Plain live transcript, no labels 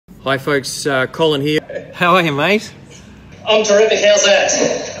Hi folks, Colin here. How are you, mate? I'm terrific, how's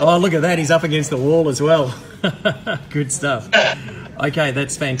that? Oh, look at that, he's up against the wall as well. Good stuff. Okay,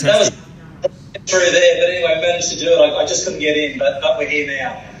 that's fantastic. That was through there, but anyway, I managed to do it. I just couldn't get in, but we're here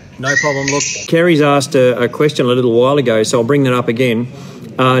now. No problem. Look, Kerry's asked a question a little while ago, so I'll bring that up again.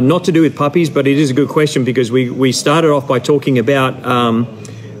 Not to do with puppies, but it is a good question because we started off by talking about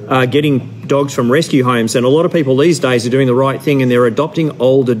getting dogs from rescue homes, and a lot of people these days are doing the right thing and they're adopting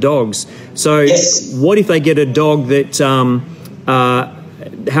older dogs. So yes. What if they get a dog that,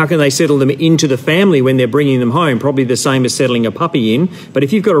 how can they settle them into the family when they're bringing them home? Probably the same as settling a puppy in. But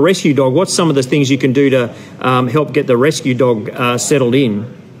if you've got a rescue dog, what's some of the things you can do to help get the rescue dog settled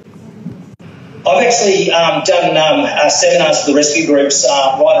in? I've actually done seminars for the rescue groups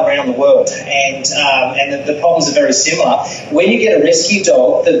right around the world, and the problems are very similar. When you get a rescue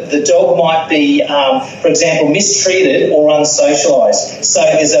dog, the dog might be, for example, mistreated or unsocialised. So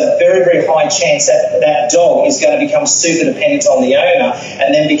there's a very, very high chance that that dog is going to become super dependent on the owner and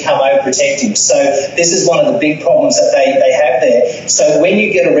then become overprotective. So this is one of the big problems that they have there. So when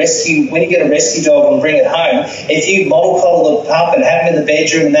you get a rescue dog and bring it home, if you model collar the pup and have him in the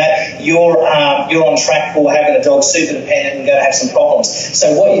bedroom and that, you're on track for having a dog super dependent and going to have some problems.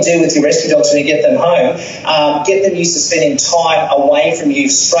 So what you do with your rescue dogs when you get them home, get them used to spending time away from you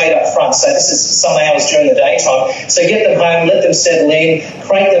straight up front. So this is some hours during the daytime. So get them home, let them settle in,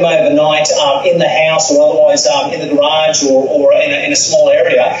 crank them overnight in the house or otherwise in the garage or in a small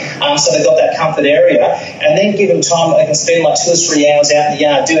area, so they've got that comfort area, and then give them time that they can spend like 2 or 3 hours out in the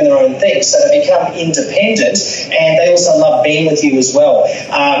yard doing their own thing, so they become independent, and they also love being with you as well.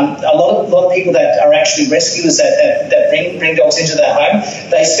 A lot of people that are actually rescuers that bring dogs into their home,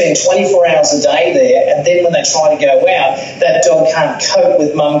 they spend 24 hours a day there, and then when they try to go out, that dog can't cope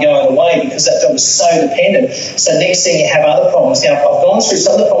with mum going away because that dog is so dependent. So next thing you have other problems. Now, I've gone through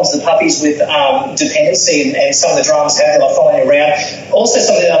some of the problems of the puppies with dependency and some of the dramas have like following around. Also,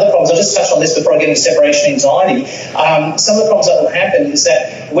 some of the other problems, I'll just touch on this before I get into separation anxiety. Some of the problems that will happen is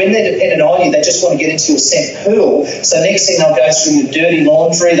that when they're dependent on you, they just want to get into your scent pool. So next thing they'll go through your dirty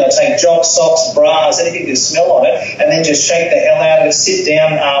laundry, they'll take jocks, socks, bras, anything with a smell on it, and then just shake the hell out of it, sit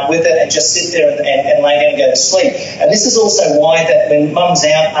down with it, and just sit there and lay down and go to sleep. And this is also why that when mum's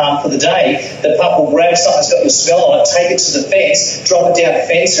out for the day, the pup will grab something that's got your smell on it, take it to the fence, drop it down the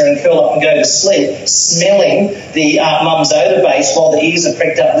fence and curl up and go to sleep, smelling the mum's odour base while the ears are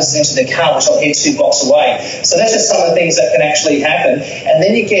pricked up listening to the car, which I'll hear 2 blocks away. So that's just some of the things that can actually happen. And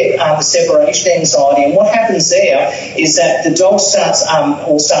then you get the separation anxiety, and what happens there is that the dog starts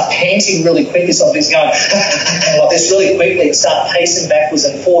will start panting really quickly, so it's going like this really quickly and start pacing backwards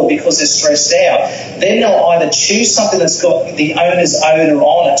and forward because they're stressed out. Then they'll either choose something that's got the owner's odour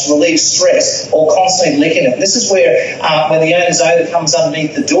on it to relieve stress or constantly licking it. This is where when the owner's odour comes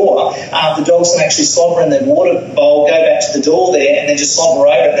underneath the door, the dogs can actually slobber in their water bowl, go back to the door there and then just slobber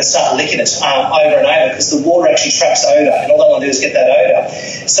over it and start licking it over and over because the water actually traps odour, and all they want to do is get that odour.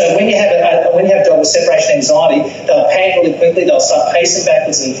 So when you have a dog with separation anxiety, they'll pant really quickly, they'll start pacing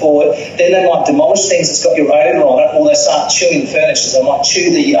backwards and forward, then they might demolish things that's got your odour on it, or they start chewing furniture. They might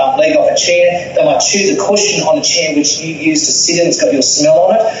chew the leg off a chair, they might chew the cushion on a chair which you use to sit in, it's got your smell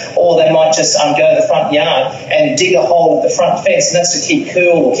on it, or they might just go to the front yard and dig a hole at the front fence, and that's to keep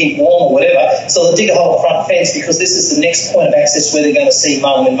cool or keep warm or whatever. So they'll dig a hole at the front fence because this is the next point of access where they're going to see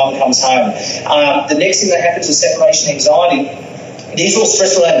mum when mum comes home. The next thing that happens with separation anxiety, these are all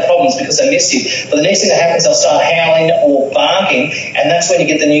stress-related problems because they miss you. But the next thing that happens, they'll start howling or barking, and that's when you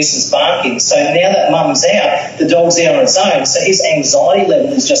get the nuisance barking. So now that mum's out, the dog's there on its own, so his anxiety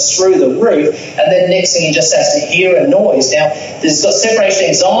level is just through the roof, and then next thing he just has to hear a noise. Now, he's got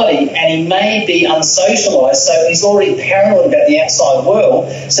separation anxiety, and he may be unsocialised, so he's already paranoid about the outside world,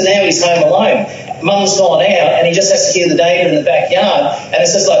 so now he's home alone. Mum's gone out, and he just has to hear the neighbour in the backyard, and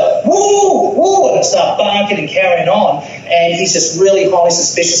it's just like, woo, woo, and it'll start barking and carrying on, and he's just really highly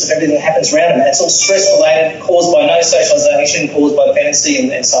suspicious of everything that happens around him. And it's all stress-related, caused by no socialisation, caused by dependency,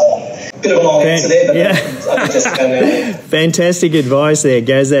 and so on. Bit of a long answer there, but yeah. I think just Fantastic advice there,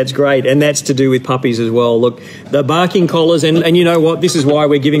 Gaz. That's great. And that's to do with puppies as well. Look, the barking collars, and you know what? This is why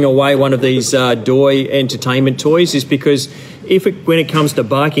we're giving away one of these Doi entertainment toys, is because when it comes to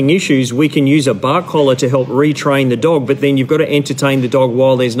barking issues, we can use a bark collar to help retrain the dog, but then you've got to entertain the dog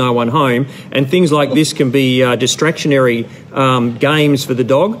while there's no one home. And things like this can be distractionary games for the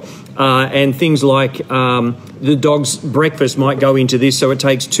dog. And things like the dog's breakfast might go into this, so it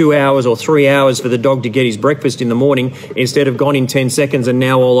takes 2 hours or 3 hours for the dog to get his breakfast in the morning instead of gone in 10 seconds, and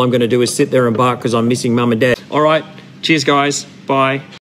now all I'm going to do is sit there and bark because I'm missing mum and dad. All right, cheers guys, bye.